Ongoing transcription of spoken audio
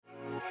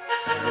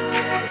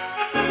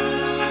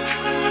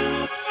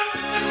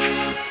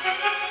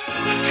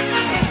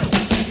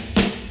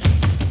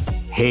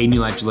Hey,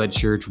 New Life Gillette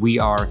Church, we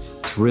are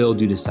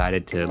thrilled you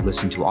decided to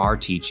listen to our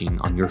teaching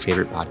on your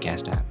favorite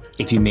podcast app.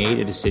 If you made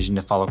a decision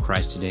to follow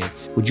Christ today,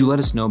 would you let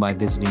us know by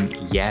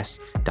visiting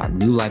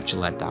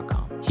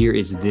yes.newlifegillette.com. Here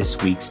is this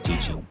week's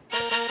teaching.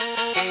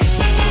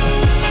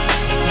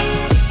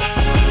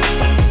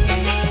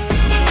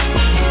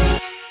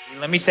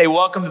 Let me say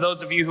welcome to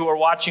those of you who are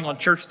watching on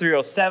Church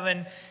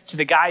 307, to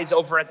the guys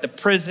over at the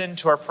prison,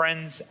 to our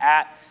friends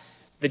at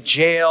the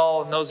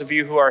jail, and those of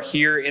you who are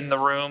here in the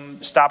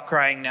room. Stop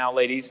crying now,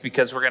 ladies,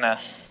 because we're going to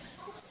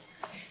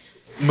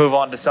move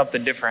on to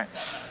something different.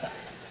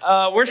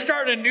 We're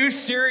starting a new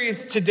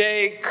series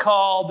today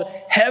called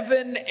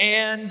Heaven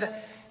and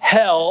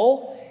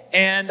Hell,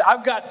 and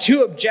I've got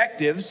two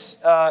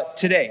objectives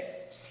today.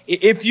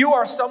 If you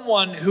are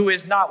someone who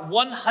is not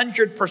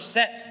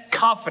 100%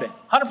 confident,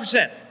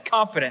 100%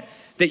 confident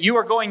that you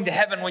are going to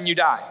heaven when you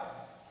die,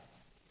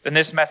 then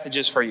this message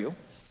is for you.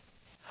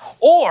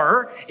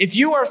 Or if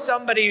you are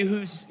somebody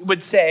who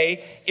would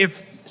say,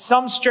 if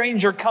some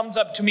stranger comes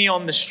up to me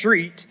on the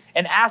street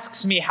and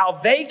asks me how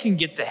they can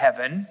get to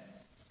heaven,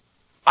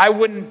 I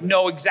wouldn't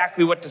know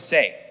exactly what to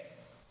say,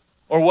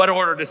 or what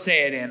order to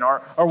say it in,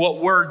 or what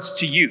words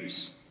to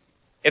use.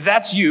 If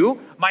that's you,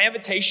 my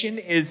invitation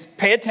is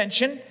pay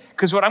attention,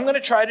 because what I'm going to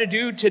try to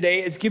do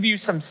today is give you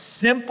some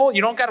simple,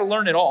 you don't got to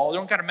learn it all, you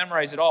don't got to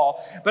memorize it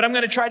all, but I'm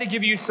going to try to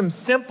give you some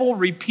simple,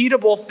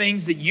 repeatable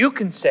things that you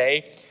can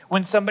say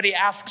when somebody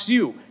asks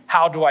you,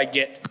 how do I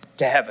get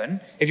to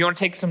heaven? If you want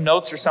to take some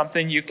notes or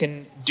something, you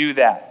can do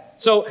that.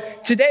 So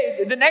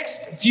today, the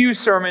next few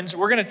sermons,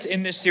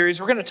 in this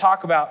series, we're going to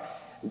talk about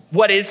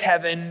what is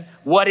heaven,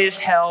 what is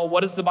hell,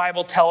 what does the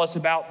Bible tell us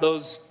about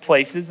those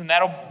places, and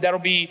that'll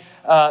be,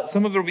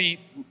 some of it will be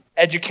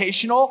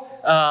educational,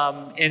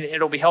 and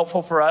it'll be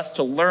helpful for us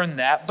to learn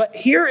that. But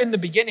here in the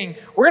beginning,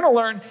 we're going to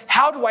learn,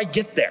 how do I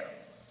get there?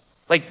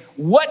 Like,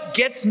 what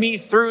gets me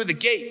through the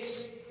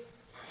gates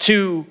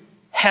to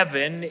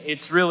heaven?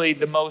 It's really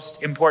the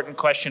most important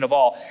question of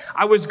all.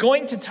 I was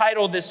going to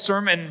title this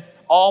sermon,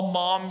 All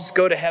Moms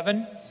Go to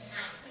Heaven,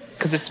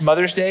 because it's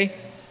Mother's Day,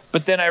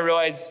 but then I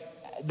realized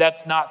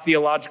that's not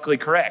theologically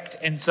correct,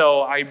 and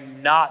so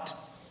I'm not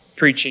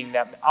preaching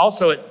that.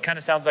 Also, it kind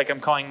of sounds like I'm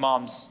calling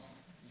moms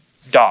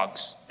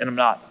dogs, and I'm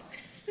not.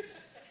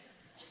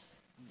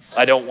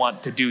 I don't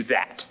want to do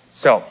that.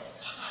 So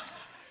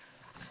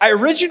I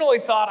originally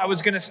thought I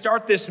was going to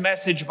start this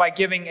message by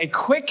giving a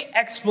quick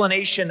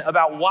explanation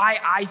about why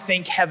I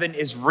think heaven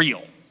is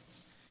real.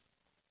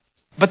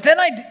 But then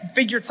I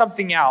figured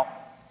something out,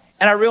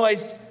 and I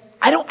realized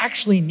I don't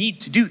actually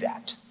need to do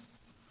that.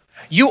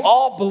 You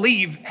all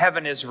believe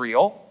heaven is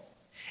real.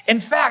 In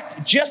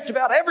fact, just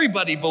about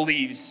everybody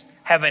believes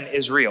heaven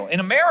is real.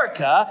 In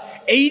America,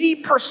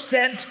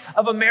 80%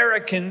 of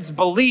Americans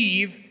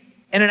believe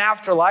in an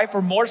afterlife,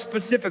 or more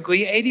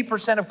specifically,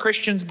 80% of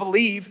Christians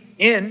believe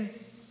in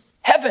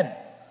heaven.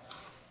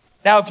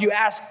 Now, if you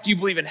ask, do you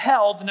believe in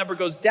hell? The number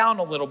goes down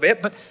a little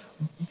bit, but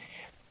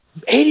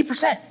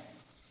 80%.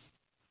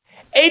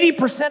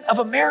 80% of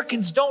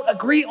Americans don't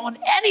agree on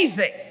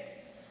anything.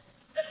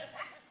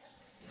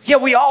 Yeah,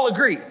 we all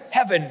agree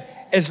heaven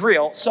is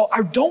real. So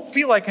I don't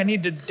feel like I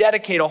need to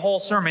dedicate a whole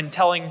sermon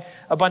telling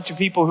a bunch of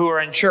people who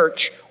are in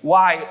church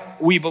why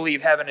we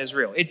believe heaven is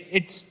real.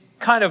 It's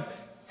kind of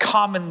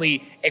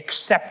commonly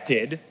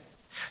accepted.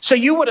 So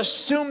you would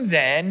assume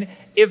then,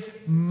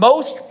 if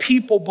most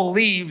people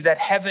believe that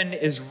heaven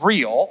is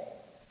real,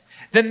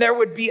 then there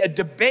would be a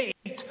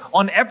debate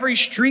on every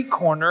street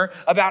corner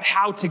about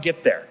how to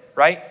get there,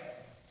 right?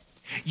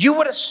 You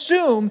would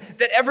assume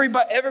that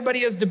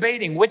everybody is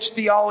debating which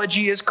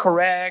theology is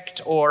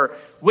correct or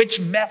which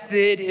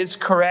method is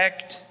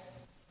correct.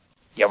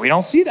 Yeah, we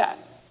don't see that.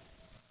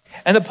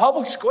 And the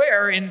public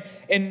square in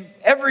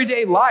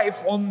everyday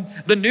life, on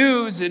the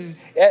news and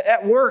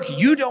at work,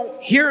 you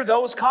don't hear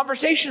those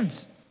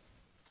conversations.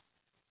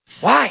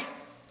 Why?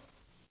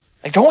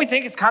 Like, don't we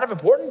think it's kind of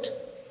important?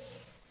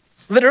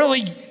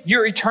 Literally,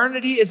 your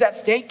eternity is at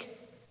stake.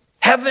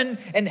 Heaven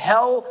and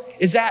hell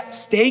is at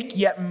stake,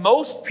 yet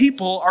most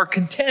people are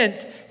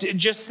content to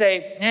just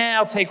say,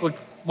 I'll take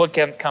what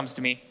comes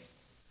to me.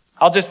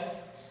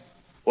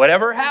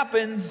 Whatever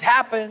happens,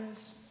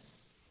 happens.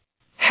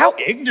 How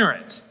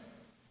ignorant.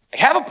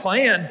 Have a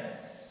plan.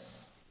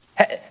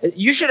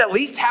 You should at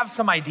least have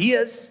some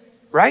ideas,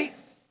 right?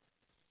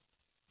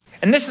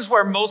 And this is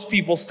where most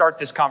people start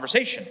this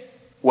conversation.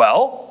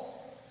 Well,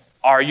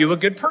 are you a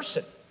good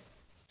person?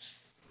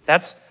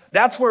 That's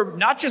where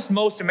not just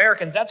most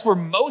Americans, that's where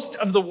most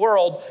of the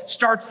world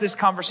starts this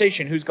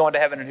conversation, who's going to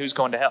heaven and who's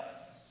going to hell.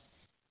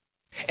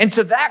 And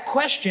to that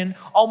question,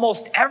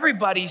 almost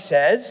everybody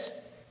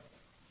says,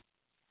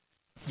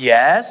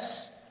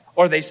 yes,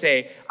 or they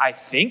say, I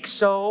think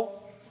so,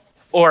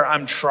 or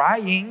I'm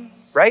trying,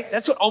 right?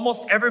 That's what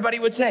almost everybody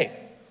would say.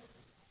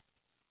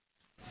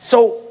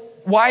 So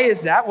why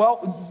is that?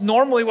 Well,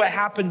 normally what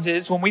happens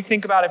is when we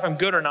think about if I'm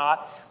good or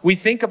not, we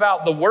think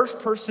about the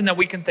worst person that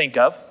we can think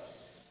of,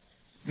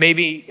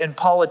 maybe in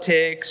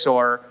politics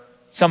or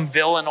some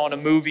villain on a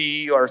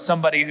movie or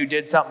somebody who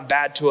did something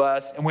bad to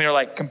us. And we are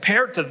like,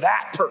 compared to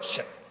that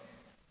person,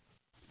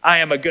 I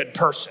am a good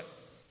person.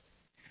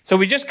 So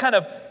we just kind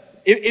of,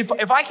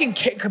 if I can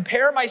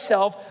compare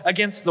myself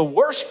against the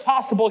worst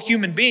possible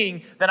human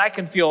being, then I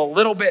can feel a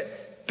little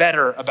bit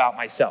better about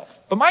myself.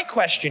 But my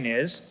question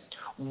is,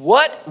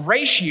 what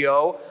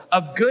ratio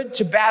of good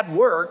to bad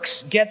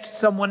works gets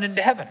someone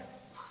into heaven?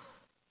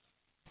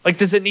 Like,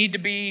 does it need to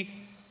be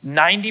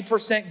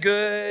 90%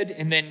 good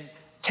and then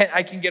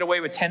I can get away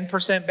with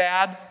 10%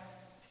 bad?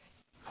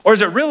 Or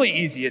is it really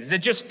easy? Is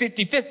it just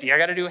 50-50? I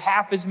got to do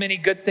half as many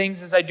good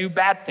things as I do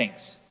bad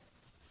things.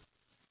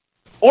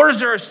 Or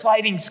is there a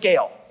sliding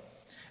scale?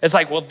 It's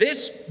like, well,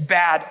 this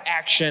bad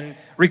action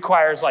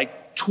requires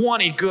like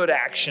 20 good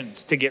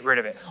actions to get rid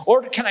of it.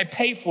 Or can I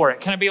pay for it?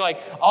 Can I be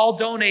like, I'll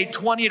donate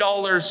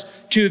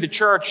 $20 to the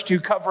church to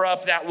cover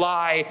up that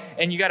lie,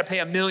 and you got to pay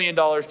 $1 million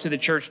to the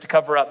church to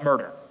cover up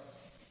murder?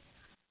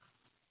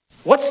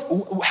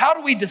 How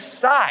do we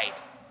decide?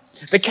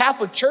 The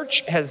Catholic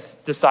Church has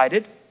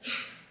decided.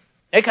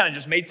 They kind of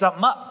just made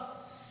something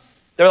up.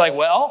 They're like,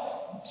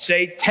 well,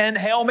 say 10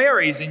 Hail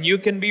Marys and you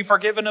can be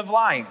forgiven of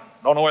lying.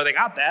 Don't know where they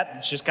got that.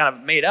 It's just kind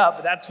of made up,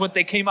 but that's what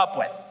they came up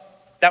with.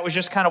 That was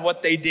just kind of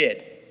what they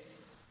did.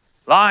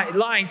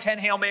 Lying 10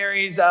 Hail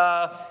Marys,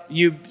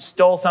 you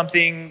stole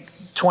something,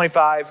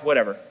 25,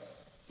 whatever.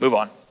 Move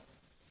on.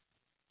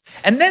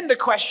 And then the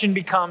question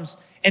becomes,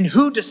 and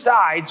who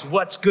decides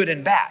what's good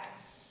and bad?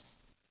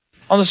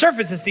 On the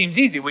surface, it seems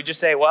easy. We just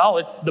say,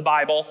 well, the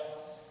Bible,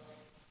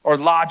 or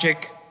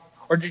logic,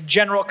 or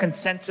general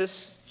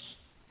consensus.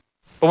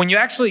 But when you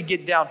actually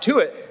get down to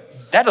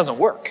it, that doesn't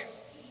work.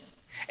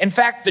 In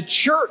fact, the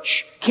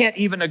church can't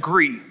even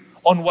agree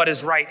on what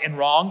is right and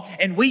wrong,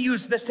 and we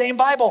use the same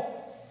Bible.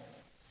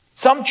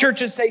 Some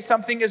churches say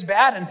something is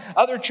bad, and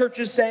other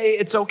churches say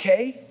it's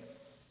okay.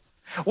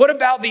 What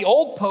about the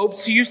old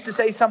popes who used to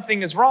say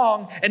something is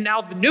wrong, and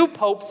now the new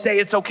popes say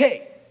it's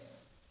okay?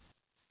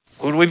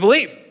 Who do we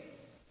believe?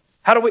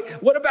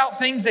 What about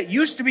things that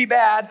used to be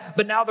bad,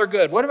 but now they're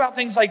good? What about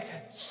things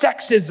like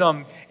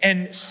sexism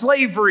and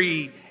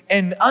slavery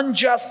and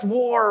unjust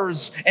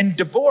wars and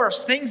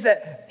divorce, things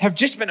that have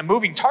just been a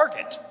moving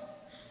target?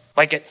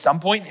 Like at some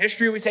point in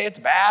history, we say it's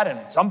bad, and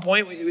at some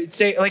point we would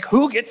say, like,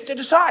 who gets to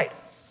decide?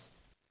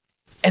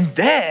 And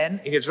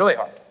then it gets really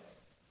hard.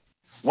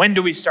 When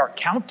do we start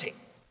counting?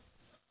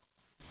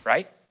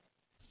 Right?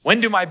 When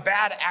do my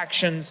bad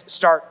actions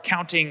start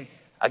counting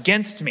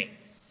against me?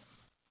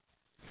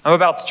 I'm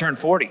about to turn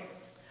 40.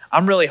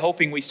 I'm really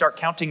hoping we start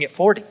counting at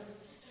 40.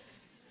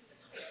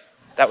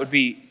 That would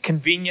be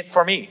convenient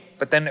for me.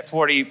 But then at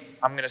 40,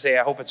 I'm going to say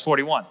I hope it's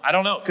 41. I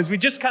don't know, because we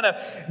just kind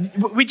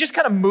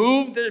of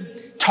move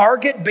the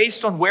target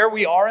based on where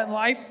we are in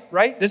life,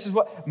 right? This is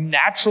what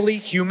naturally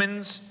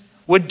humans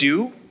would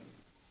do.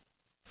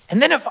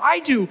 And then if I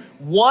do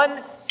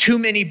one too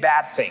many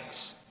bad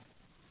things,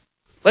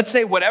 let's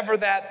say whatever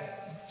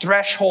that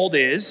threshold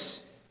is,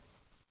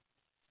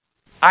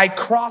 I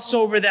cross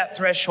over that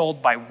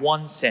threshold by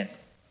one sin.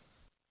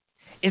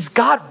 Is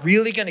God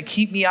really going to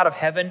keep me out of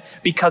heaven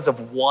because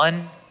of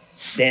one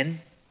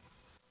sin?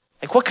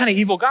 Like, what kind of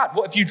evil God?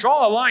 Well, if you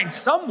draw a line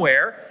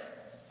somewhere,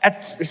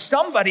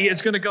 somebody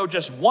is going to go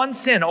just one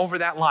sin over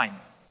that line.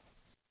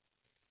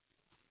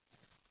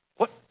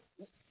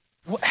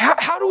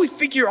 How do we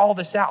figure all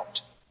this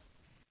out?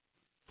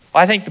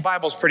 Well, I think the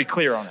Bible's pretty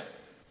clear on it.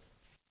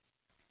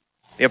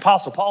 The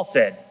Apostle Paul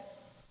said,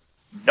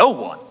 no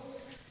one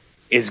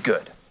is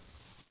good.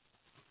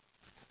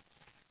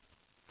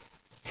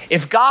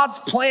 If God's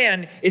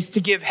plan is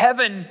to give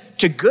heaven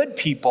to good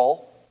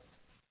people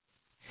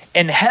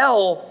and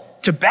hell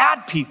to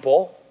bad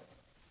people,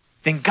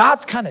 then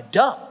God's kind of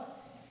dumb.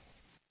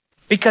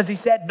 Because he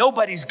said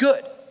nobody's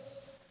good.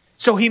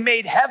 So he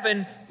made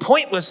heaven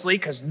pointlessly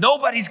because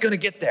nobody's going to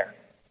get there.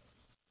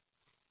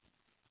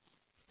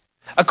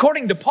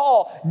 According to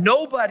Paul,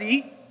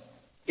 nobody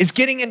is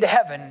getting into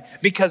heaven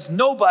because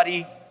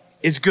nobody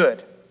is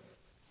good.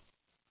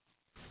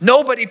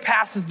 Nobody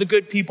passes the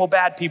good people,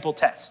 bad people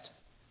test.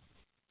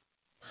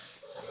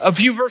 A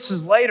few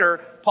verses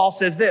later, Paul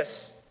says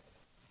this: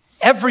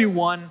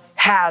 everyone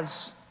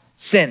has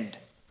sinned.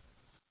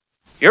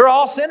 You're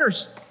all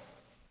sinners.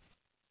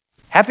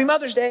 Happy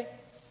Mother's Day.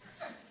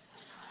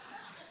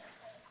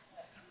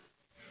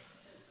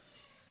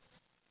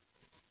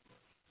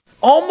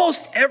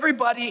 Almost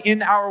everybody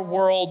in our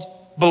world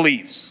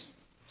believes,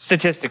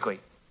 statistically,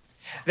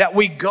 that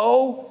we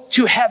go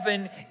to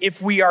heaven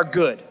if we are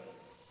good.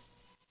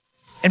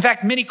 In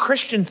fact, many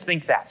Christians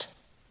think that.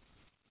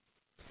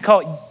 They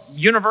call it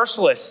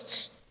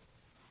universalists.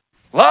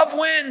 Love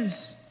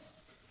wins.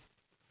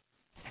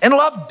 And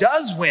love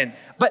does win,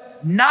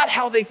 but not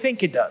how they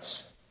think it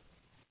does.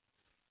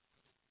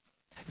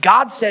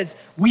 God says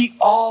we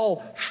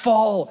all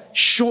fall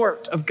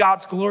short of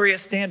God's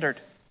glorious standard.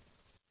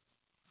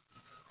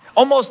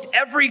 Almost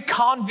every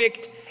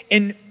convict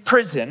in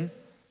prison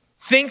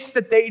thinks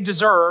that they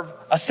deserve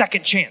a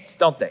second chance,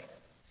 don't they?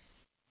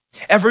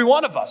 Every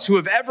one of us who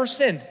have ever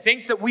sinned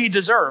think that we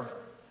deserve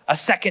a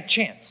second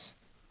chance.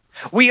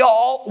 We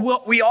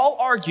all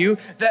argue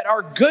that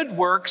our good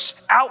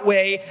works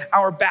outweigh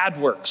our bad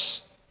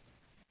works.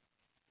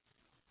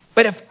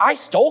 But if I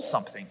stole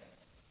something,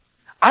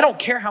 I don't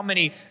care how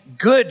many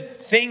good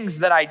things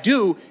that I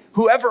do,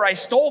 whoever I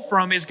stole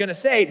from is going to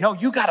say, no,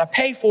 you got to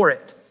pay for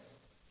it.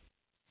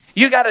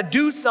 You got to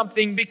do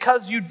something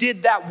because you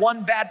did that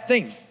one bad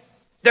thing.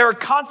 There are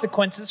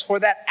consequences for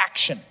that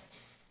action.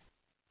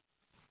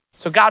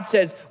 So God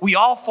says we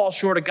all fall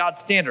short of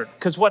God's standard.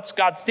 Because what's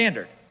God's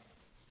standard?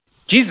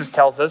 Jesus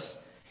tells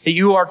us that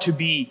you are to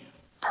be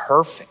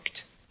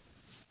perfect,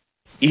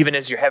 even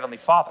as your heavenly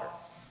Father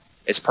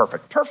is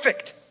perfect.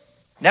 Perfect.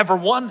 Never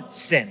one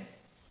sin.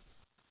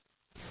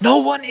 No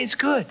one is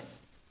good.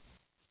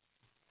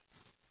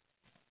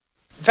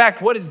 In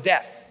fact, what is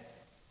death?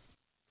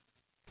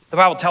 The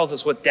Bible tells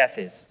us what death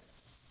is.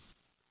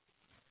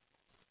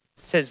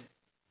 It says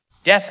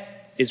death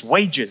is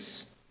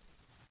wages.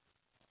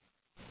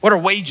 What are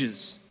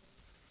wages?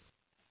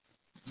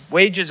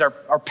 Wages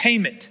are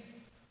payment.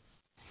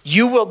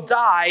 You will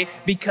die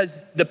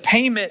because the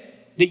payment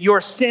that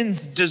your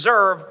sins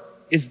deserve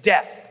is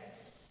death.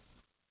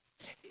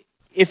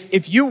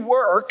 If you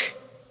work,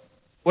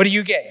 what do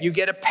you get? You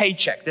get a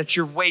paycheck. That's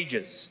your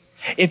wages.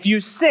 If you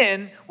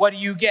sin, what do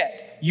you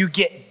get? You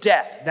get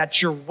death.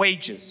 That's your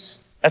wages.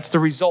 That's the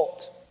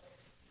result.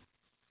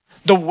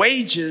 The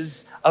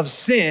wages of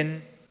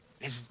sin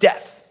is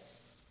death.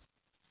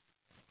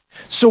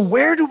 So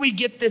where do we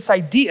get this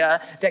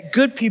idea that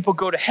good people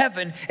go to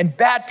heaven and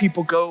bad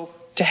people go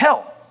to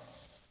hell?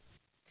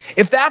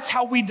 If that's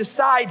how we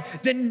decide,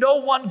 then no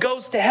one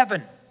goes to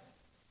heaven.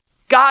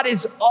 God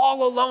is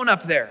all alone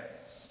up there.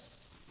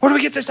 Where do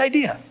we get this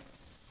idea?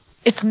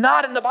 It's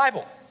not in the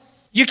Bible.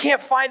 You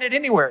can't find it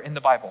anywhere in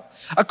the Bible.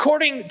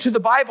 According to the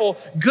Bible,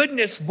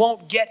 goodness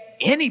won't get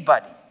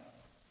anybody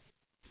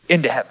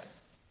into heaven.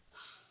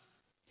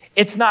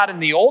 It's not in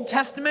the Old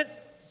Testament.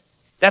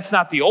 That's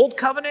not the Old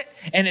Covenant.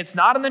 And it's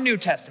not in the New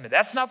Testament.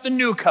 That's not the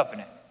New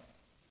Covenant.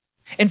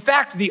 In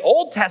fact, the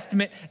Old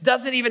Testament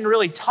doesn't even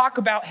really talk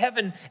about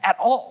heaven at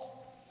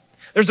all.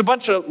 There's a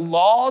bunch of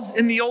laws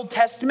in the Old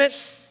Testament,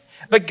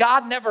 but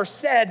God never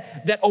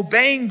said that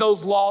obeying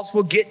those laws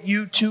will get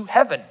you to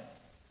heaven.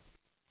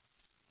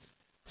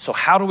 So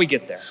how do we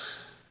get there?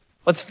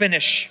 Let's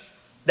finish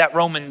that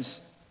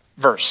Romans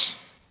verse.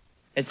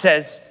 It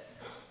says,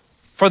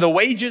 for the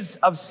wages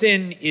of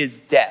sin is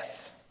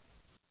death.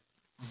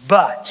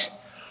 But,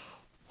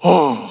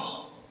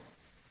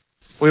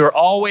 we were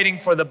all waiting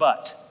for the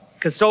but.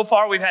 Because so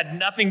far we've had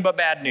nothing but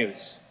bad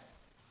news.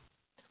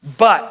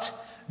 But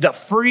the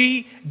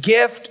free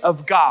gift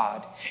of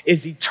God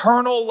is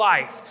eternal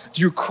life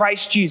through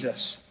Christ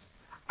Jesus,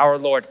 our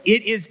Lord.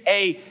 It is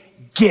a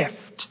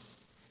gift.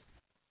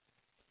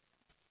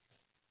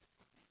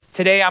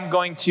 Today I'm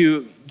going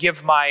to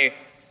give my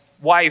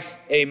wife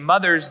a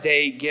Mother's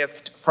Day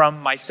gift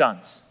from my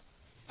sons.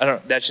 I don't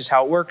know, that's just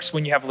how it works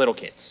when you have little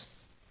kids.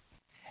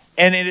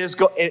 And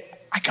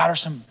I got her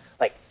some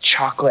like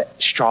chocolate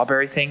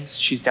strawberry things.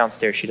 She's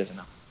downstairs, she doesn't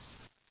know.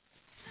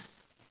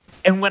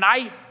 And when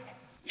I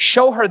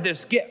show her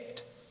this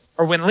gift,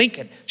 or when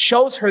Lincoln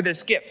shows her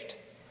this gift,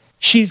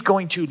 she's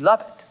going to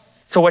love it.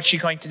 So what's she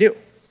going to do?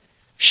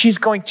 She's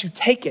going to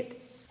take it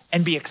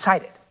and be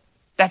excited.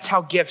 That's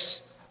how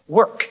gifts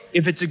work,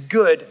 if it's a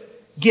good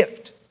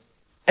gift.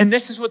 And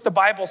this is what the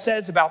Bible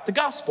says about the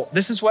gospel.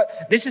 This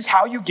is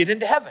how you get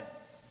into heaven.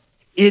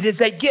 It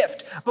is a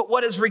gift. But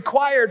what is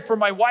required for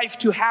my wife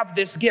to have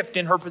this gift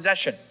in her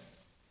possession?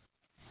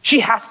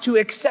 She has to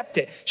accept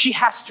it. She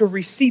has to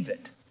receive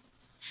it.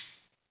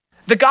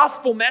 The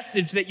gospel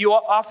message that you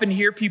often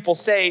hear people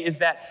say is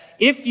that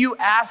if you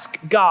ask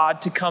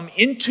God to come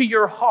into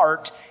your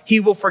heart, he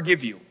will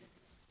forgive you.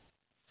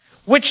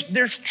 Which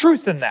there's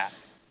truth in that.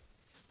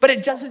 But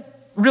it doesn't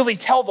really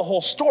tell the whole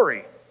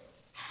story.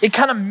 It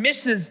kind of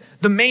misses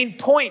the main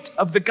point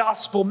of the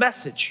gospel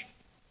message.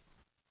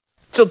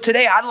 So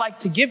today I'd like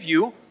to give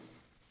you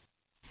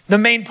the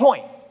main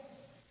point.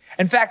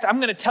 In fact, I'm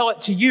going to tell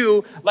it to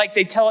you like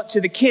they tell it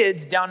to the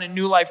kids down in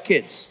New Life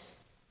Kids.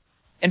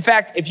 In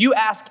fact, if you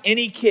ask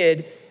any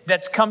kid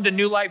that's come to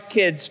New Life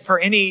Kids for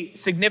any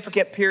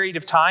significant period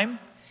of time,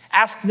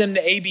 ask them the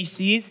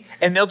ABCs,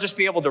 and they'll just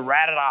be able to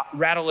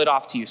rattle it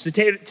off to you. So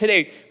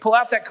today, pull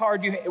out that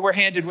card you were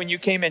handed when you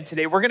came in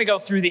today. We're going to go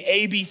through the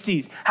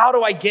ABCs. How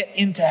do I get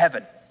into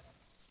heaven?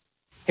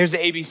 Here's the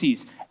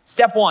ABCs.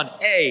 Step 1,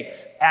 A,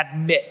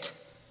 admit.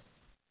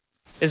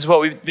 This is what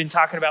we've been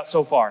talking about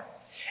so far.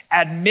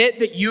 Admit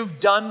that you've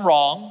done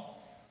wrong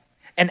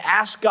and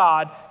ask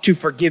God to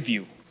forgive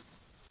you.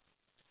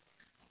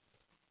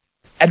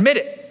 Admit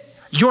it.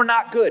 You're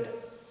not good.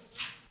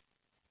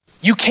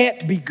 You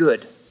can't be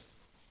good.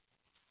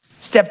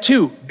 Step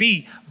 2,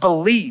 B,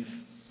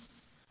 believe.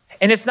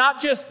 And it's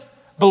not just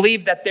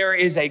believe that there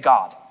is a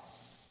God.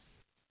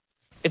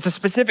 It's a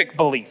specific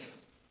belief.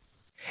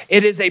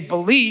 It is a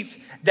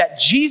belief that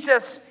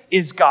Jesus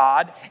is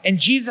God and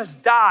Jesus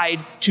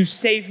died to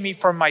save me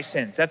from my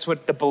sins. That's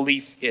what the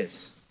belief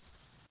is.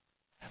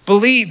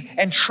 Believe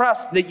and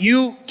trust that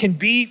you can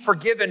be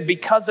forgiven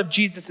because of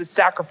Jesus'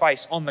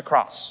 sacrifice on the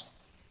cross.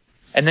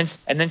 And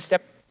then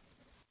step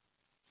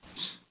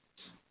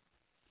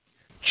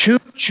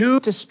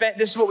Choose to spend,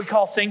 this is what we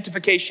call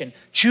sanctification.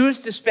 Choose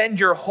to spend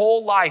your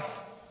whole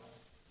life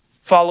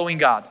following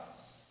God.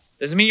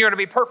 Doesn't mean you're going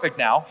to be perfect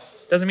now.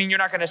 Doesn't mean you're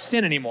not going to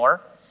sin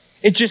anymore.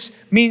 It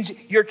just means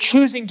you're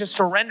choosing to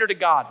surrender to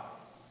God,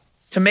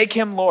 to make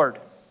him Lord.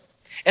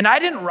 And I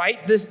didn't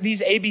write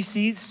these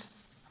ABCs.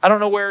 I don't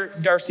know where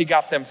Darcy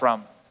got them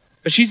from,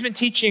 but she's been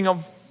teaching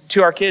them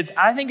to our kids.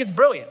 I think it's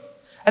brilliant.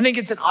 I think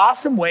it's an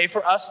awesome way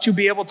for us to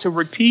be able to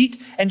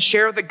repeat and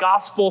share the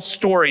gospel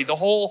story, the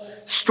whole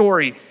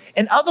story.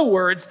 In other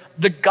words,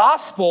 the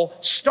gospel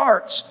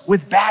starts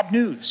with bad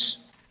news.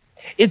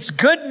 It's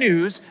good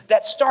news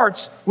that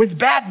starts with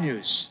bad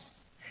news.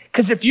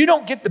 Because if you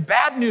don't get the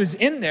bad news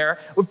in there,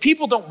 if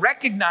people don't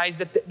recognize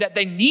that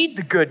they need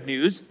the good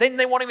news, then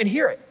they won't even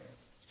hear it.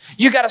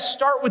 You got to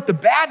start with the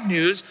bad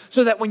news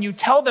so that when you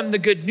tell them the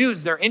good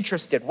news, they're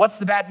interested. What's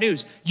the bad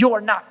news? You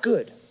are not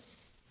good.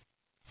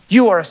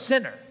 You are a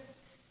sinner.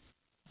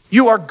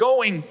 You are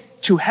going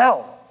to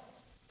hell.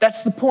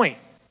 That's the point.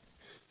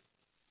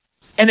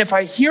 And if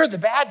I hear the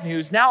bad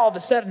news, now all of a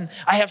sudden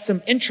I have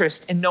some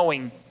interest in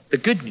knowing the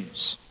good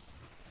news.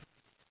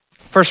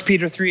 1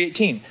 Peter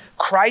 3:18,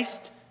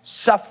 Christ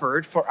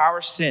suffered for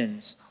our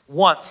sins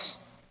once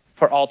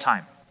for all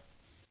time.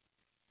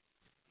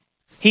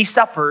 He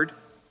suffered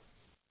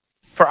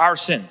for our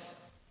sins.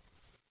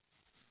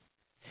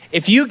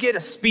 If you get a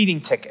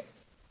speeding ticket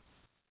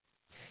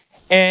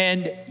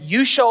and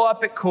you show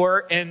up at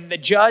court and the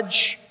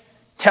judge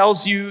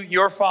tells you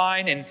you're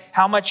fine and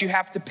how much you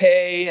have to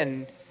pay,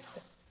 and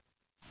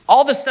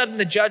all of a sudden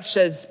the judge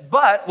says,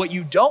 but what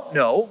you don't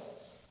know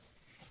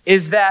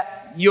is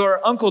that your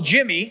Uncle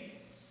Jimmy,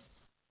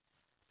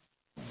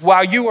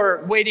 while you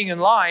were waiting in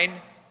line,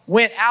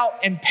 went out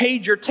and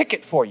paid your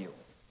ticket for you.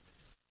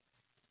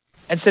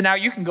 And so now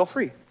you can go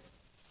free.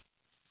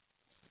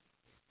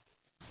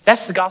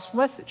 That's the gospel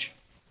message.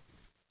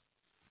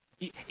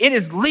 It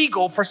is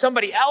legal for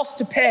somebody else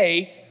to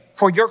pay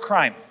for your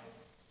crime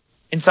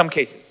in some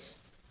cases.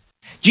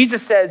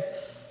 Jesus says,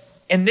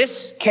 in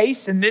this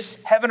case, in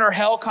this heaven or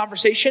hell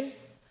conversation,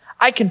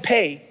 I can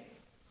pay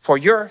for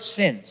your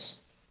sins.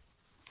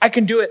 I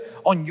can do it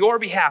on your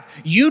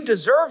behalf. You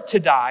deserve to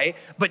die,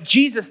 but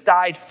Jesus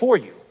died for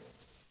you.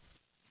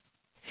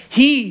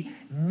 He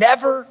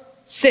never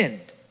sinned.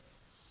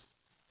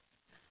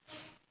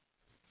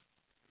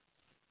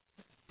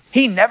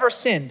 He never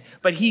sinned,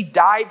 but he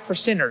died for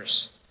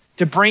sinners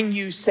to bring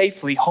you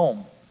safely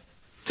home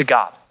to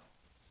God.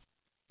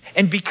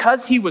 And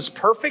because he was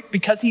perfect,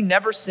 because he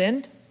never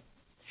sinned,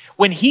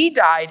 when he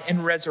died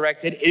and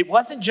resurrected, it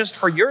wasn't just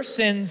for your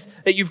sins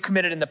that you've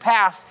committed in the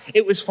past.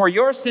 It was for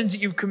your sins that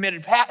you've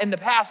committed in the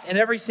past and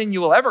every sin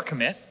you will ever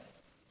commit.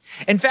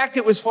 In fact,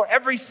 it was for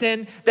every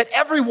sin that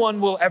everyone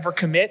will ever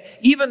commit,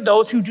 even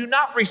those who do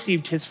not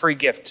receive his free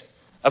gift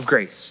of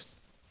grace.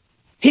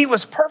 He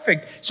was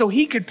perfect, so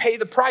he could pay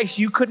the price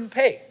you couldn't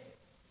pay.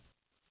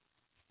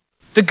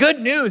 The good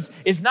news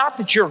is not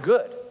that you're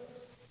good.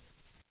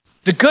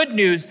 The good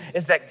news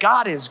is that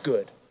God is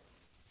good.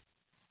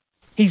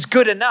 He's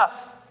good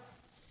enough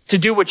to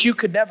do what you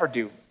could never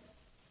do.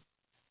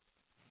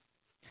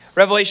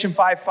 Revelation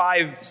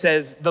 5:5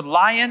 says, the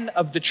Lion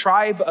of the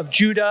tribe of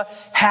Judah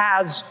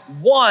has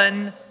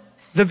won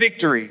the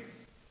victory.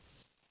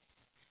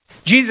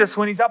 Jesus,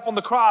 when he's up on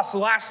the cross, the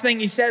last thing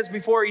he says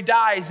before he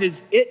dies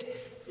is,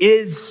 it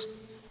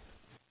is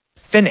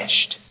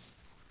finished.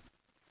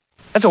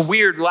 That's a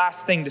weird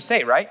last thing to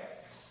say, right?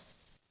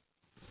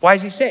 Why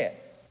does he say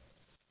it?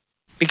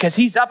 Because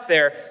he's up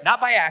there, not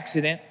by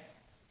accident.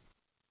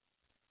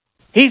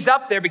 He's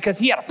up there because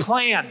he had a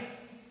plan.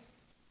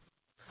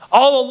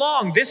 All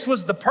along, this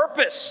was the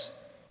purpose.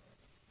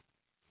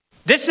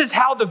 This is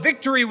how the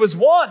victory was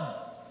won.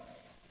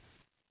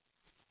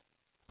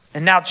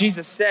 And now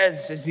Jesus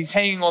says, as he's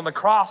hanging on the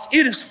cross,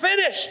 it is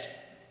finished.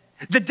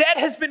 The debt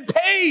has been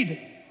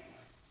paid.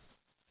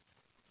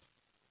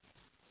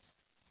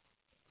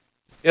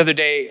 The other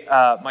day,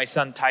 my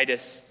son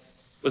Titus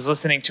was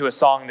listening to a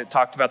song that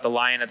talked about the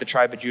Lion of the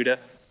tribe of Judah.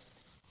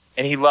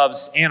 And he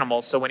loves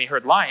animals, so when he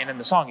heard lion in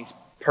the song, he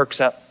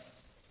perks up.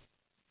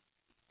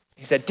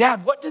 He said,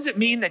 Dad, what does it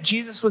mean that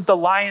Jesus was the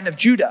Lion of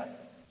Judah?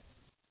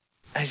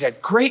 And I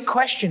said, great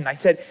question. I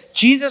said,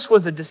 Jesus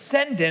was a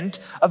descendant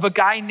of a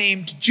guy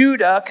named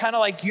Judah, kind of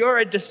like you're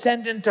a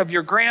descendant of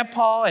your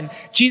grandpa, and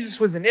Jesus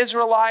was an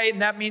Israelite,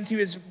 and that means he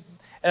was...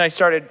 And I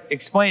started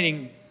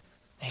explaining.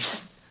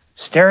 He's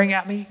staring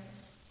at me,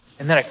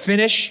 and then I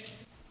finish,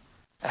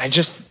 and I'm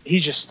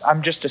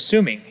just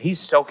assuming he's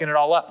soaking it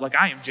all up. Like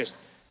I am just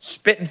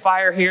spitting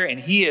fire here, and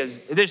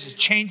this is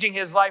changing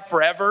his life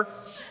forever.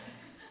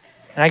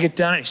 And I get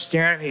done, and he's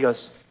staring at me. He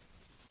goes,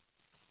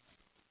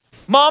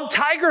 Mom,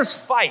 tigers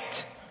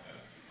fight.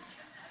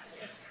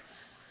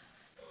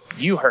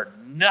 You heard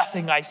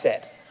nothing I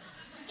said.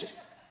 Just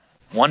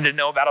wanted to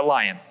know about a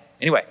lion.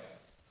 Anyway,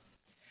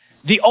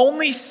 the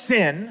only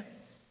sin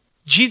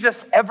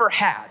Jesus ever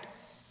had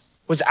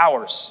was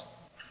ours.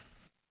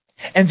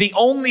 And the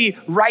only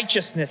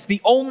righteousness,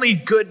 the only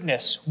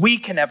goodness we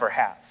can ever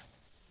have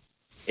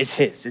is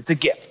his. It's a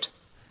gift.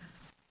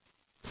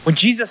 When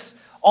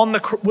Jesus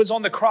was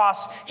on the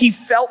cross, he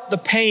felt the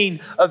pain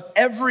of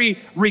every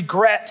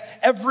regret,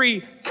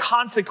 every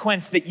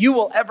consequence that you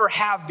will ever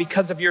have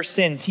because of your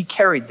sins. He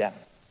carried them.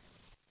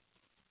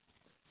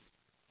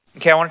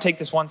 Okay, I want to take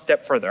this one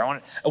step further. I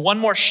want one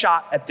more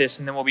shot at this,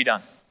 and then we'll be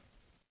done.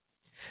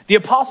 The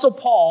Apostle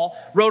Paul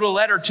wrote a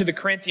letter to the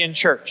Corinthian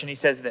church, and he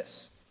says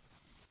this: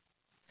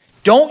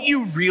 don't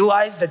you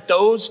realize that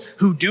those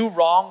who do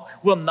wrong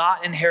will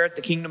not inherit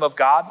the kingdom of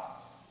God?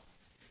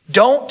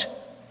 Don't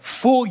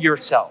fool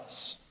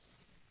yourselves.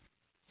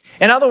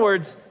 In other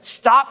words,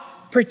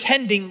 stop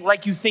pretending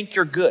like you think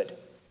you're good.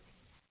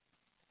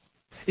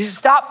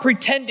 Stop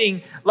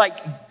pretending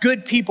like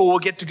good people will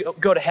get to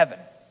go to heaven.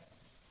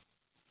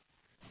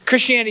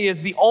 Christianity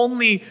is the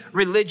only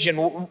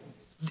religion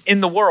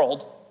in the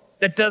world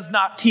that does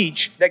not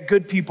teach that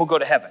good people go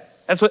to heaven.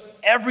 That's what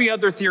every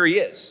other theory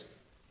is.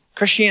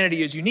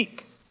 Christianity is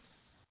unique.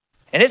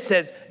 And it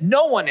says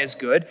no one is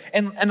good,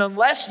 and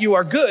unless you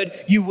are good,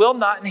 you will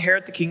not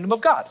inherit the kingdom of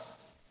God.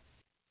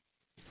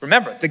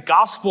 Remember, the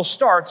gospel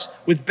starts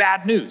with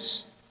bad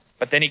news,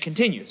 but then he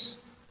continues.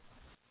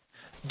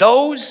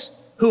 Those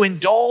who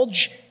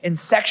indulge in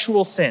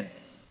sexual sin,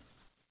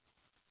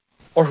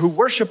 or who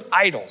worship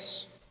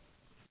idols,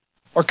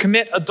 or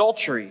commit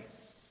adultery,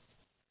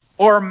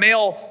 or are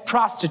male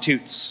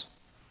prostitutes,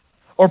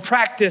 or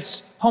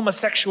practice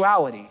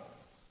homosexuality,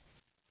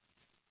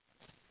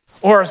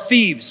 or are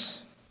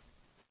thieves,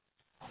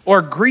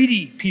 or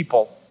greedy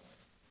people,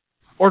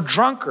 or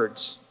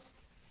drunkards,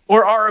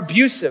 or are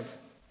abusive,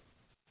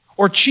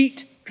 or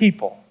cheat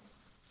people.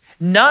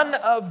 None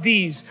of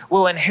these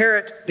will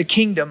inherit the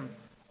kingdom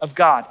of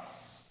God.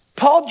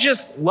 Paul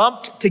just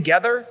lumped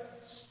together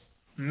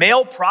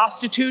male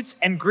prostitutes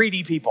and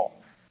greedy people.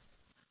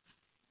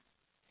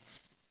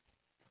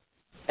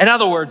 In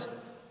other words,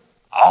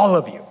 all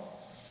of you,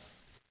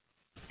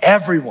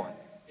 everyone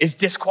is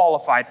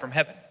disqualified from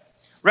heaven.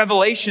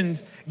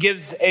 Revelations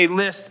gives a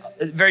list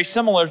very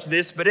similar to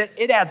this, but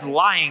it adds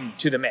lying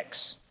to the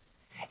mix.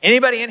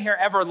 Anybody in here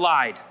ever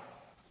lied?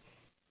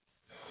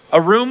 A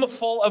room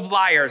full of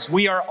liars.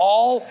 We are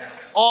all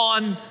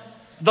on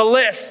the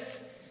list.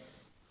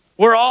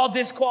 We're all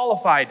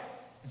disqualified.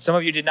 And some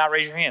of you did not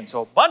raise your hand,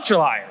 so a bunch of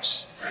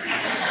liars.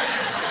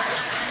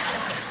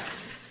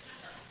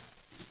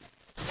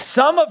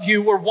 Some of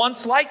you were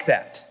once like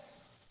that.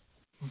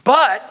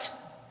 But,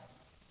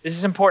 this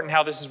is important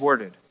how this is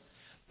worded,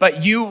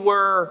 but you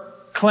were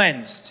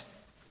cleansed.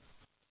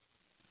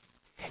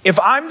 If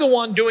I'm the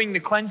one doing the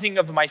cleansing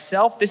of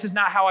myself, this is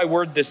not how I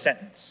word this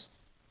sentence.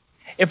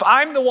 If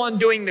I'm the one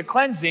doing the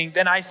cleansing,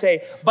 then I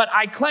say, but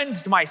I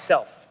cleansed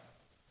myself.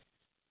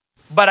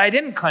 But I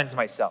didn't cleanse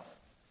myself.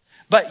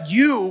 But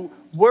you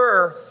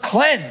were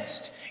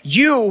cleansed.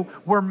 You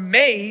were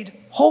made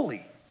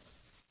holy.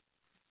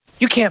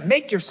 You can't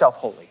make yourself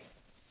holy.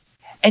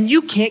 And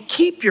you can't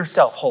keep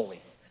yourself holy.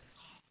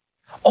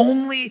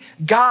 Only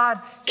God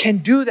can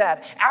do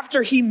that.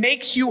 After he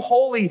makes you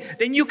holy,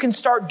 then you can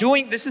start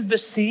doing, this is the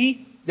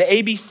C, the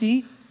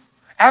ABC.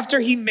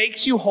 After he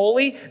makes you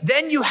holy,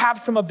 then you have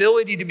some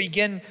ability to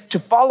begin to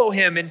follow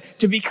him and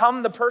to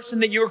become the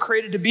person that you were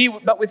created to be.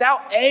 But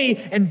without A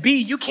and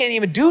B, you can't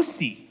even do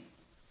C.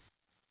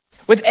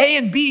 With A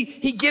and B,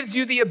 he gives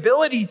you the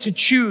ability to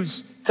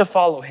choose to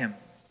follow him.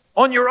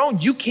 On your own,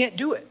 you can't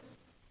do it.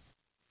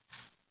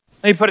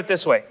 Let me put it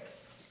this way.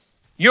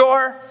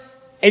 You're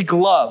a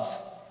glove.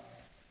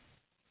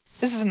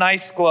 This is a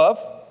nice glove.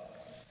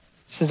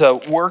 This is a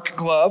work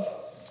glove.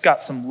 It's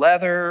got some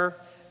leather,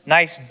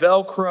 nice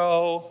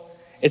Velcro.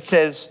 It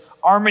says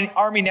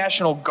Army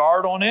National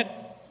Guard on it.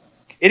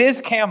 It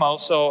is camo,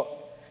 so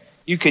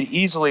you could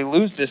easily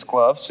lose this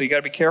glove, so you got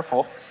to be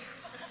careful.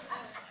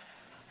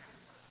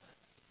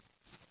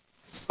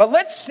 But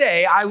let's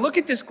say I look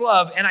at this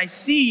glove and I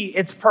see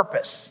its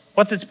purpose.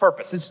 What's its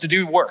purpose? It's to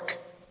do work.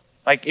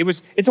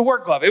 It's a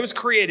work glove. It was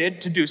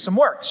created to do some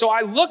work. So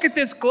I look at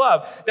this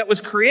glove that was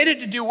created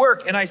to do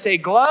work and I say,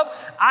 glove,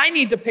 I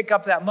need to pick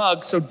up that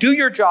mug. So do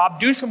your job,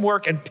 do some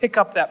work and pick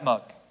up that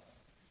mug.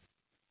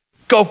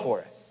 Go for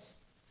it.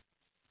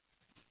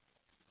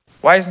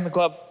 Why isn't the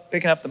glove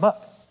picking up the mug?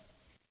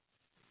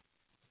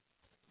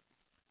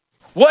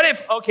 What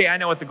if, okay, I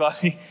know what the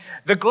glove needs.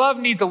 The glove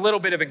needs a little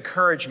bit of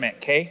encouragement,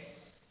 okay?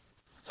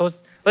 So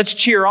let's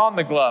cheer on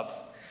the glove.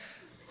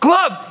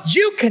 Glove,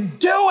 you can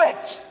do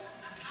it.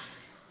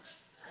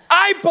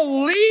 I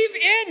believe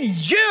in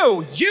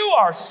you. You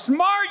are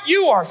smart.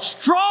 You are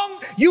strong.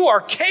 You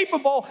are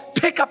capable.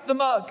 Pick up the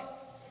mug.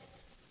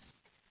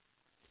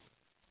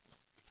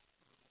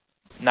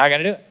 Not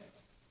going to do it.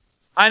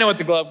 I know what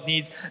the glove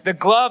needs. The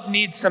glove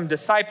needs some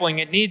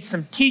discipling. It needs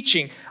some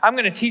teaching. I'm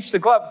going to teach the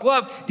glove.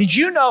 Glove, did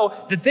you know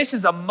that this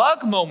is a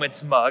Mug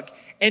Moments mug?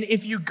 And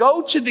if you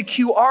go to the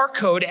QR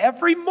code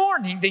every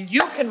morning, then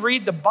you can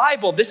read the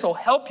Bible. This will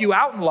help you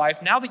out in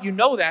life. Now that you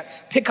know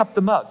that, pick up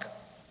the mug.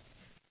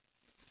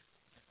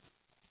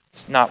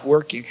 It's not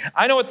working.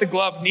 I know what the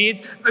glove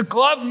needs. The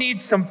glove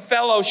needs some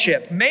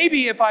fellowship.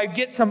 Maybe if I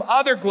get some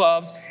other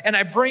gloves and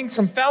I bring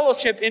some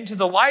fellowship into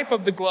the life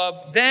of the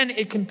glove, then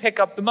it can pick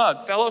up the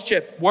mug.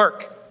 Fellowship,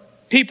 work.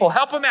 People,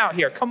 help him out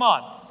here. Come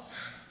on.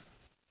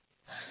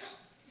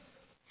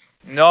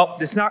 Nope,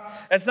 that's not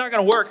going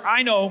to work.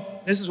 I know,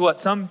 this is what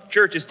some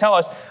churches tell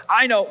us.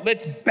 I know,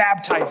 let's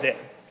baptize it.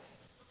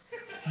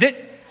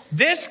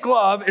 This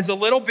glove is a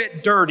little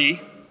bit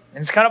dirty, and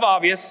it's kind of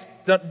obvious.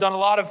 Done a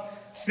lot of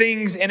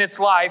things in its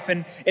life,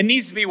 and it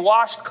needs to be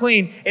washed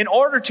clean. In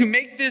order to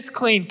make this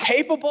clean,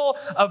 capable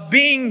of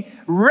being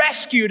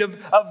rescued,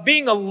 of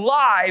being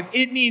alive,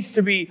 it needs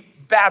to be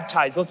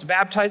baptized. Let's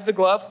baptize the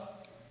glove.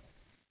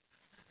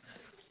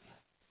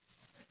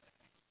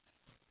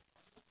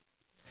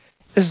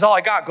 This is all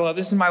I got, glove.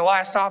 This is my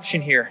last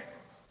option here.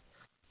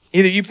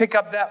 Either you pick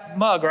up that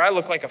mug or I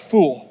look like a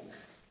fool.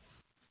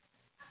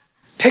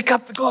 Pick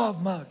up the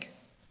glove, mug.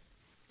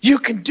 You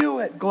can do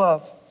it,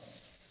 glove.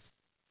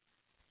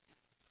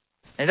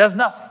 And it does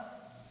nothing.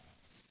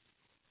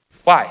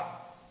 Why?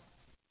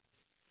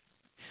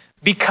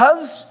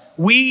 Because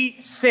we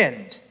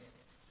sinned,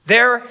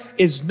 there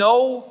is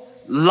no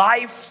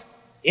life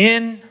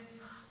in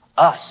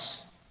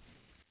us.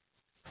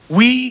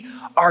 We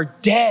are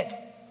dead.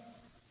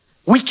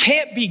 We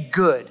can't be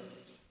good.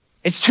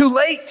 It's too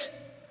late.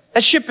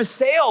 That ship has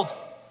sailed.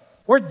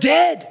 We're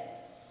dead.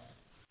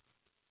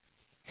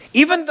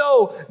 Even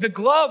though the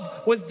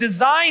glove was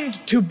designed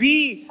to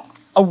be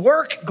a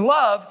work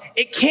glove,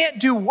 it can't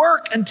do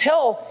work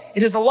until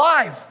it is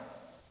alive.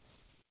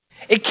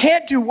 It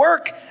can't do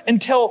work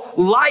until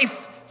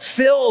life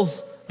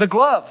fills the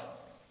glove.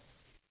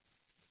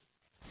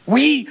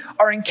 We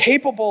are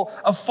incapable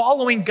of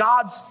following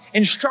God's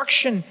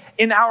instruction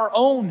in our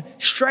own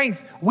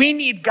strength. We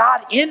need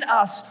God in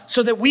us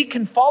so that we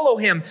can follow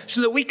him,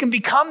 so that we can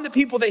become the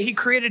people that he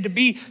created to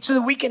be, so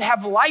that we can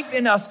have life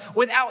in us.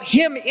 Without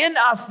him in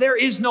us, there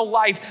is no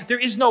life. There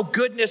is no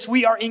goodness.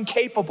 We are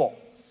incapable.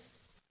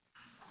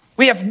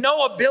 We have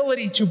no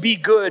ability to be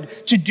good,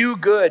 to do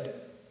good,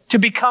 to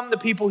become the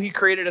people he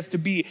created us to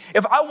be.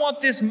 If I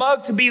want this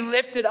mug to be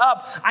lifted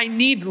up, I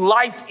need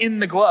life in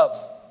the glove.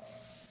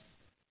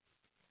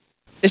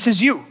 This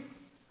is you.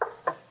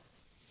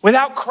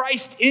 Without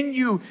Christ in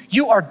you,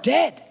 you are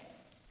dead.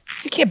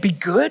 You can't be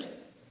good.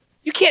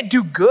 You can't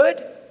do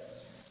good.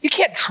 You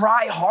can't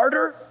try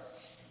harder.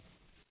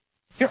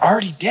 You're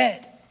already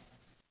dead.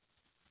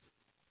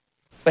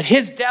 But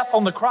his death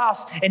on the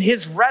cross and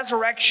his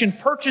resurrection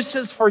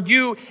purchases for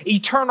you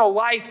eternal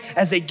life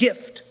as a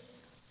gift.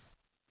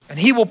 And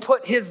he will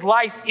put his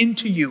life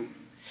into you.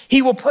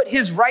 He will put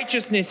his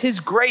righteousness, his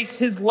grace,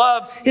 his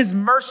love, his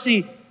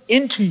mercy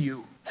into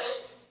you.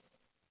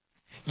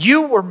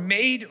 You were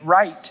made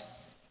right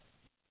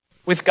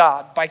with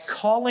God by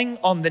calling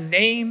on the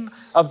name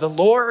of the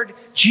Lord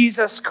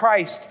Jesus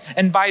Christ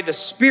and by the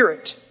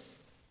Spirit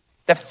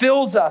that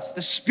fills us,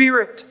 the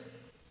Spirit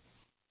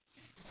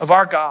of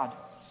our God.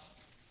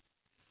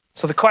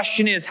 So the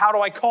question is, how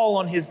do I call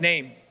on his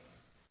name?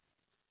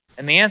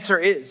 And the answer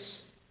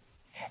is,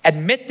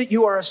 admit that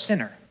you are a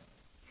sinner.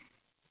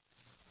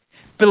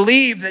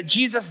 Believe that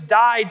Jesus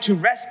died to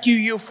rescue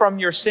you from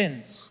your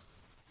sins.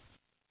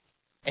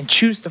 And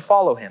choose to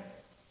follow him.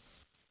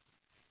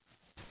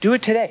 Do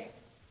it today.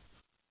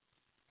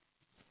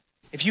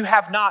 If you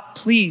have not,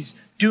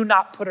 please do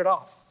not put it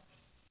off.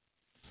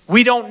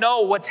 We don't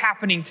know what's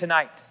happening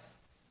tonight.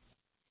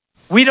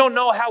 We don't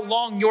know how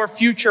long your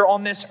future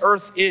on this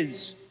earth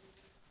is.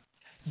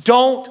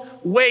 Don't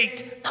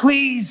wait.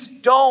 Please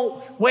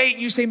don't wait.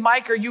 You say,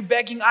 Mike, are you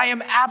begging? I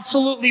am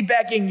absolutely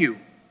begging you.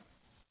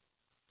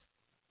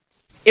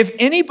 If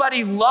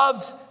anybody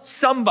loves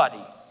somebody,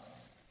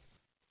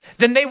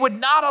 then they would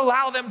not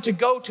allow them to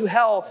go to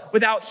hell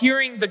without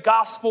hearing the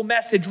gospel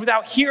message,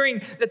 without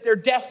hearing that they're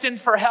destined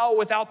for hell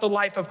without the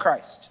life of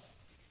Christ.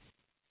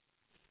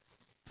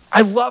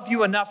 I love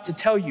you enough to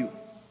tell you,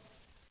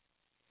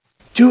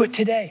 do it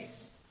today.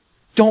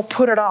 Don't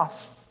put it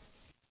off.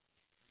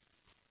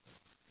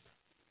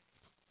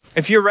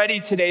 If you're ready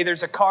today,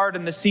 there's a card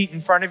in the seat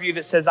in front of you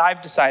that says,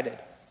 I've decided.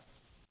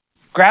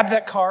 Grab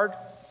that card.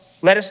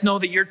 Let us know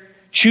that you're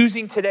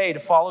choosing today to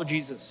follow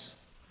Jesus.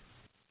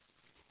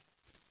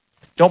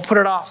 Don't put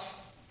it off.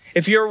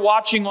 If you're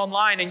watching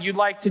online and you'd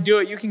like to do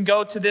it, you can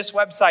go to this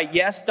website,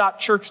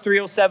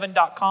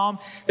 yes.church307.com.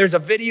 There's a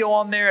video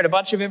on there and a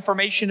bunch of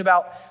information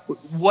about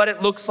what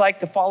it looks like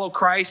to follow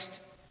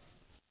Christ.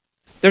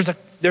 There's a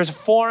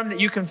form that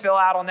you can fill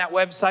out on that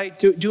website.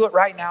 Do it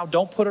right now.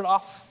 Don't put it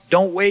off.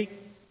 Don't wait.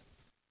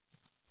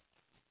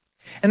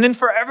 And then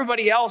for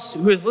everybody else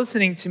who is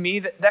listening to me,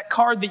 that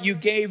card that you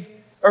gave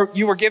or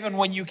you were given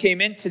when you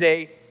came in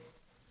today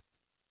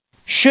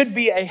should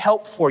be a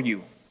help for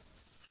you.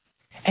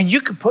 And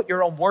you can put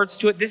your own words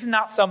to it. This is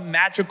not some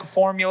magical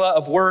formula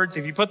of words.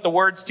 If you put the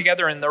words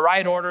together in the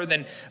right order,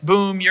 then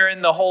boom, you're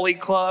in the holy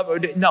club.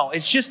 No,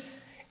 it's just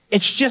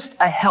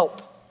a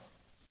help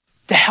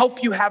to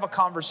help you have a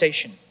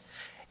conversation.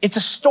 It's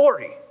a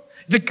story.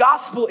 The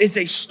gospel is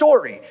a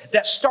story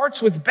that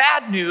starts with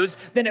bad news,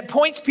 then it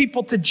points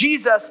people to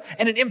Jesus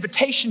and an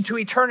invitation to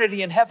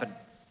eternity in heaven.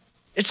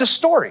 It's a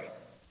story.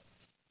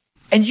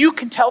 And you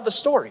can tell the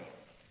story.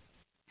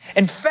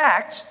 In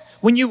fact,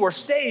 when you were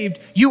saved,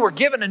 you were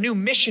given a new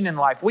mission in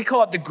life. We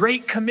call it the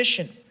Great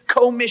Commission,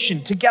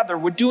 co-mission, together.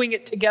 We're doing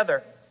it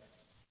together.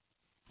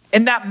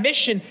 And that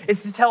mission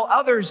is to tell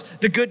others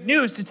the good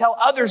news, to tell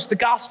others the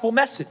gospel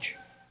message.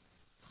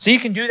 So you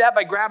can do that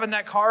by grabbing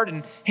that card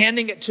and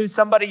handing it to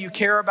somebody you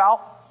care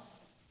about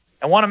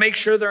and want to make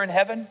sure they're in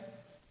heaven.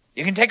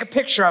 You can take a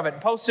picture of it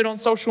and post it on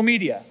social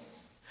media.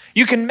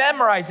 You can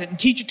memorize it and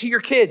teach it to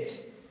your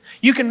kids.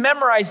 You can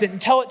memorize it and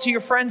tell it to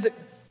your friends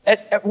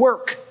at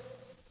work.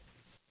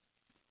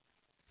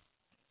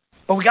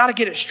 But we got to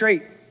get it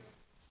straight.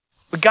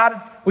 We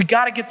got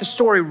to get the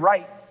story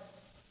right.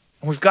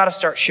 And we've got to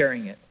start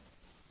sharing it.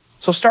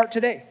 So start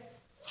today.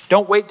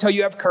 Don't wait till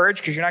you have courage,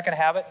 because you're not going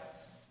to have it.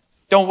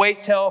 Don't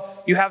wait till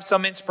you have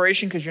some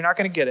inspiration, because you're not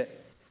going to get it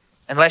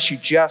unless you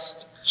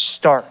just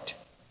start.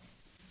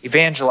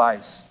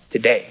 Evangelize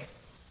today.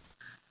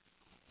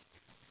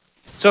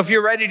 So if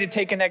you're ready to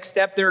take a next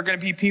step, there are going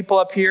to be people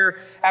up here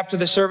after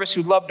the service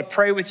who'd love to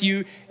pray with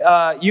you.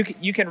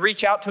 You can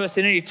reach out to us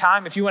at any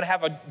time if you want to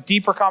have a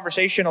deeper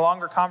conversation, a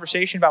longer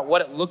conversation about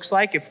what it looks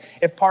like.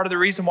 If part of the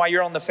reason why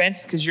you're on the fence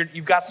is because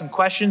you've got some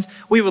questions,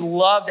 we would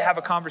love to have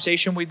a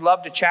conversation. We'd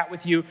love to chat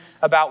with you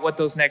about what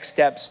those next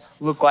steps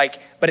look like.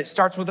 But it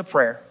starts with a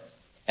prayer.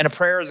 And a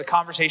prayer is a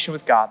conversation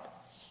with God.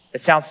 It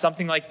sounds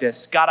something like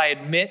this. God, I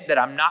admit that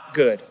I'm not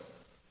good.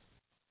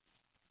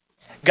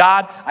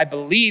 God, I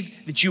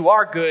believe that you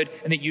are good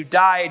and that you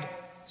died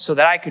so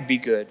that I could be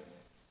good.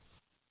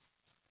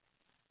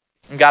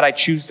 And God, I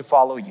choose to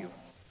follow you.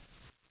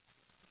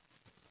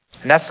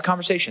 And that's the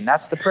conversation.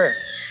 That's the prayer.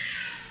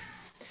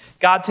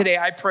 God, today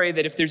I pray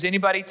that if there's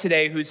anybody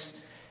today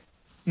who's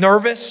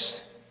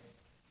nervous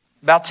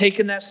about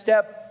taking that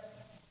step,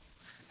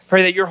 I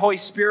pray that your Holy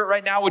Spirit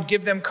right now would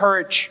give them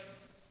courage.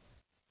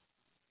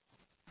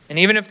 And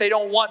even if they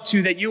don't want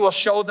to, that you will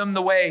show them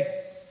the way.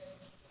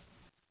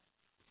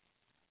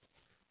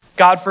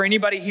 God, for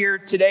anybody here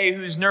today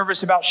who's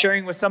nervous about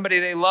sharing with somebody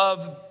they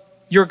love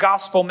your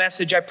gospel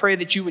message, I pray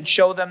that you would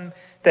show them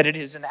that it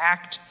is an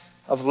act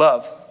of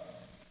love.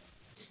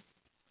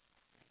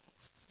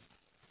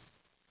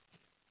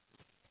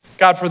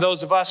 God, for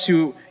those of us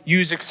who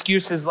use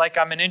excuses like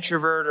I'm an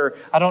introvert or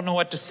I don't know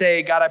what to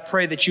say, God, I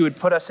pray that you would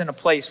put us in a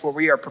place where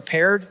we are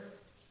prepared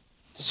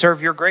to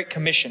serve your great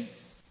commission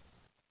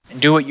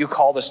and do what you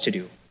called us to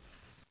do.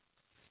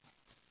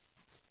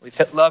 We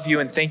love you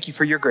and thank you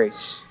for your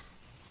grace.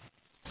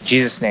 In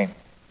Jesus' name,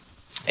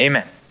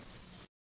 amen.